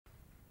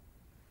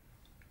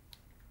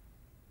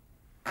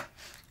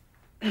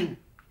And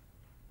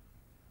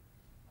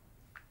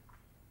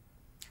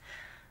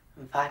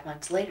 5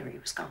 months later, he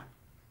was gone.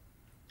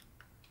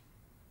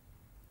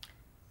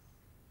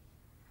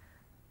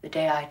 The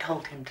day I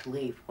told him to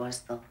leave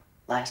was the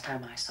last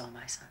time I saw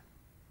my son.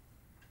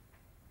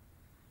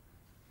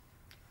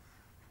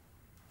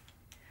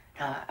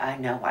 Now, I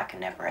know I can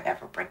never,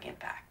 ever bring him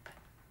back, but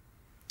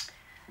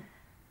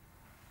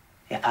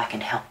if I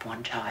can help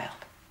one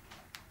child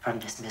from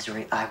this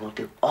misery, I will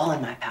do all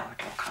in my power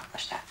to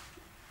accomplish that.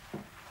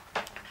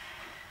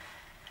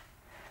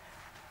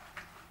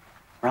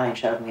 Ryan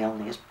showed me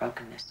only his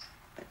brokenness,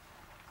 but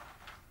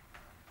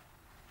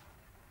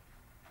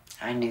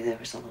I knew there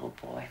was a little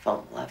boy full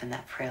of love in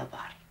that frail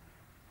body.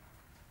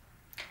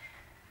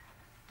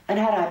 And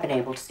had I been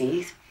able to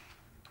see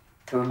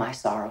through my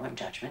sorrow and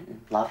judgment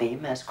and love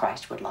him as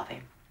Christ would love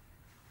him,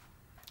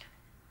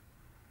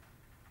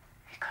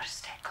 he could have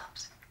stayed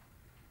close.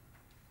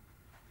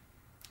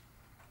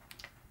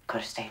 Could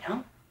have stayed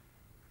home.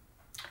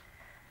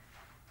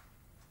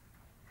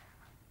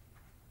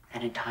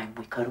 And in time,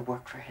 we could have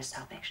worked for his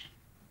salvation.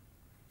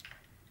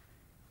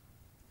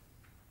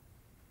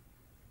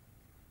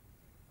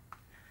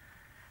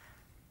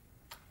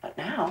 But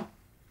now,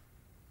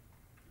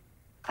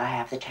 I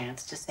have the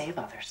chance to save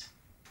others.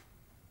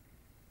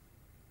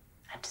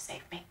 And to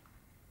save me.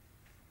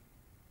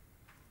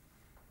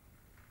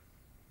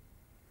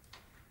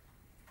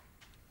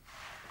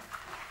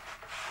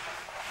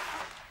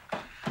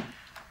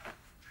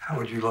 How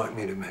would you like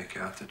me to make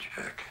out the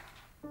check?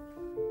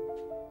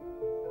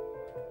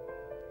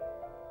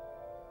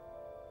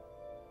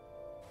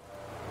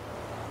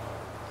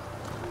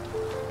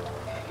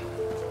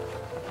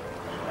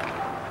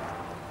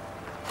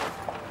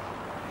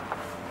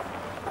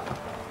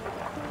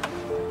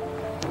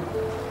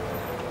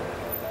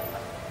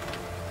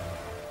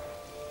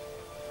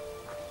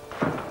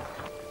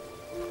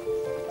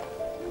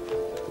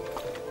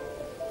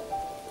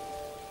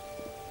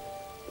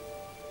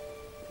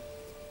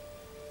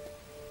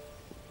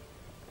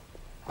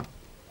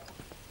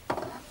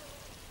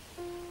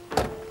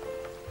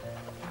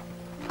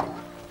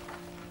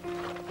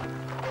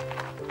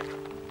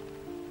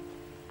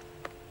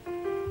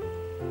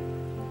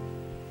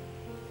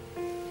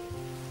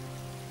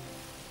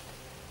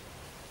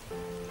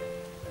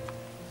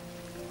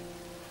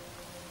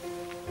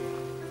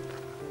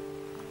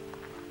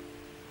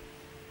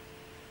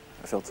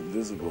 I felt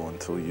invisible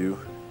until you.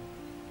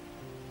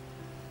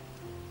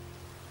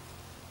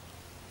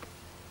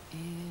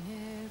 In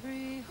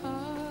every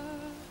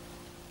heart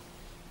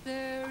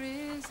there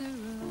is a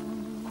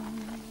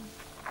room,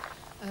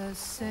 a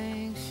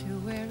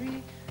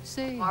sanctuary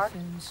safe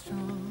and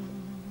strong,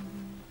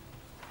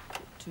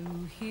 to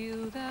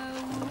heal thy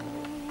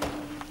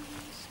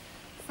wounds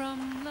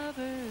from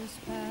lovers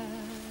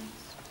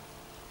past,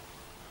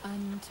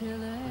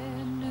 until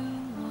a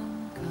new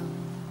one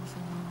comes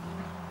along.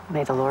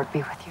 May the Lord be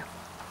with you.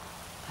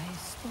 I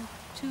spoke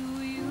to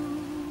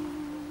you.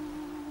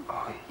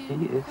 Oh, he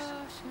is.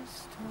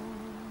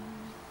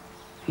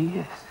 He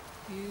is.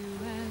 You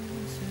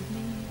answered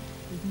me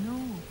with no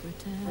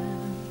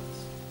pretense,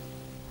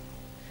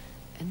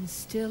 and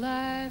still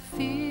I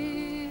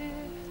fear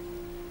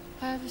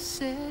I've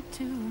said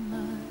too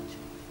much.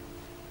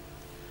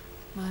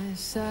 My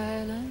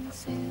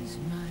silence is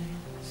my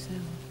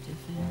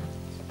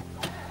self-defense.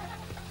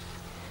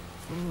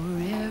 For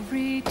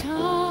every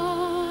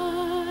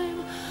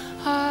time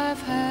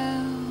I've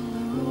held a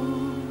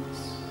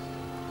rose,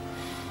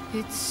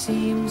 it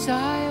seems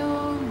I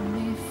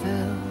only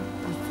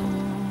felt the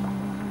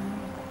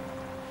thorn.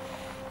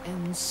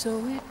 And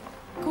so it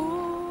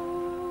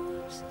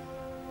goes,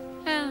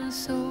 and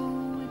so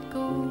it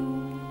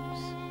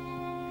goes,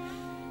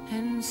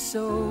 and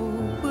so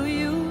will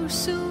you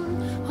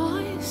soon,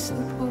 I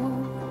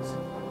suppose.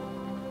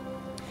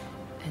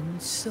 And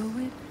so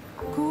it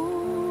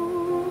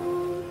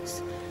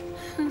goes,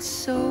 and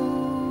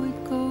so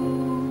it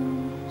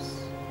goes,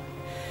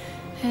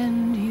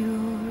 and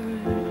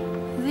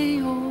you're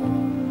the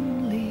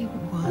only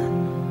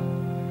one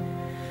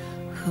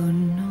who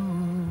knows.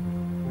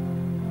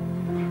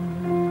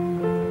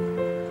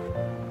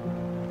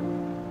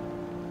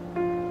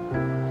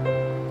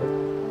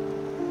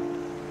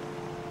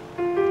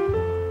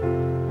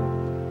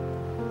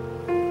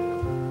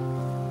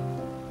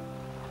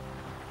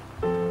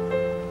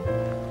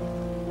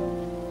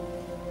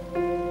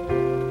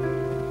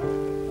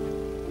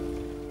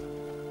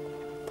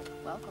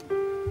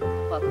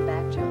 Welcome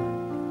back,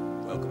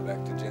 John. Welcome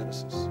back to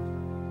Genesis.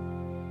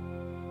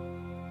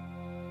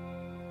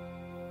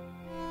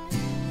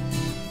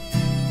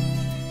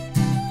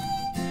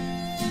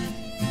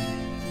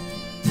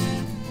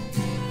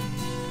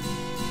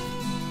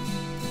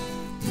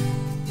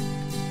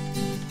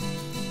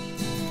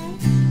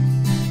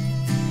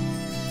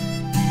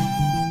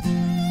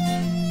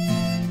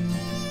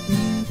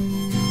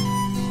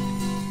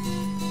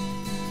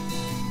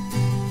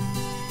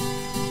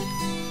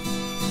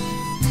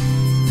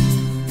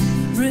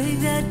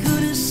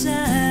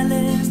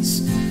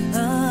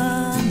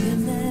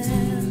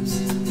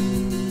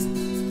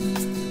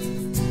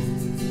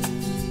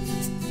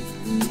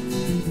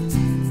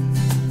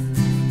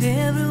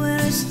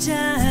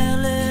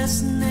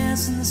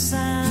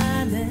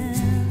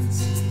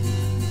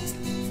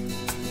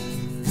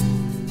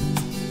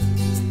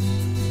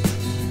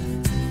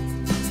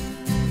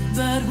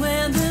 But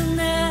when the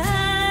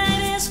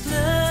night is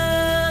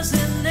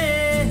closing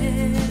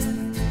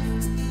in,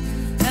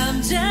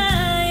 I'm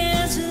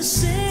dying to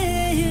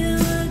see you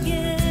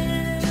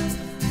again.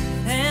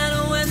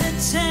 And when the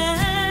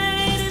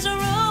tide is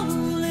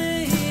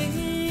rolling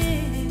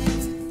in,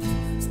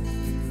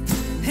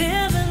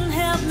 heaven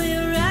help me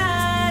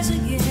rise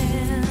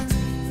again.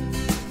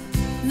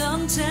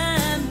 Long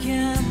time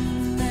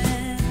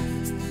coming,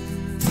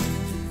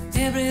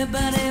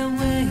 everybody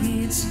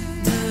waits,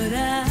 but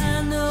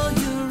I know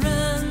you're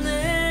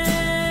running.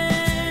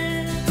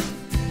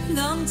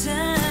 Long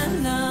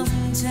time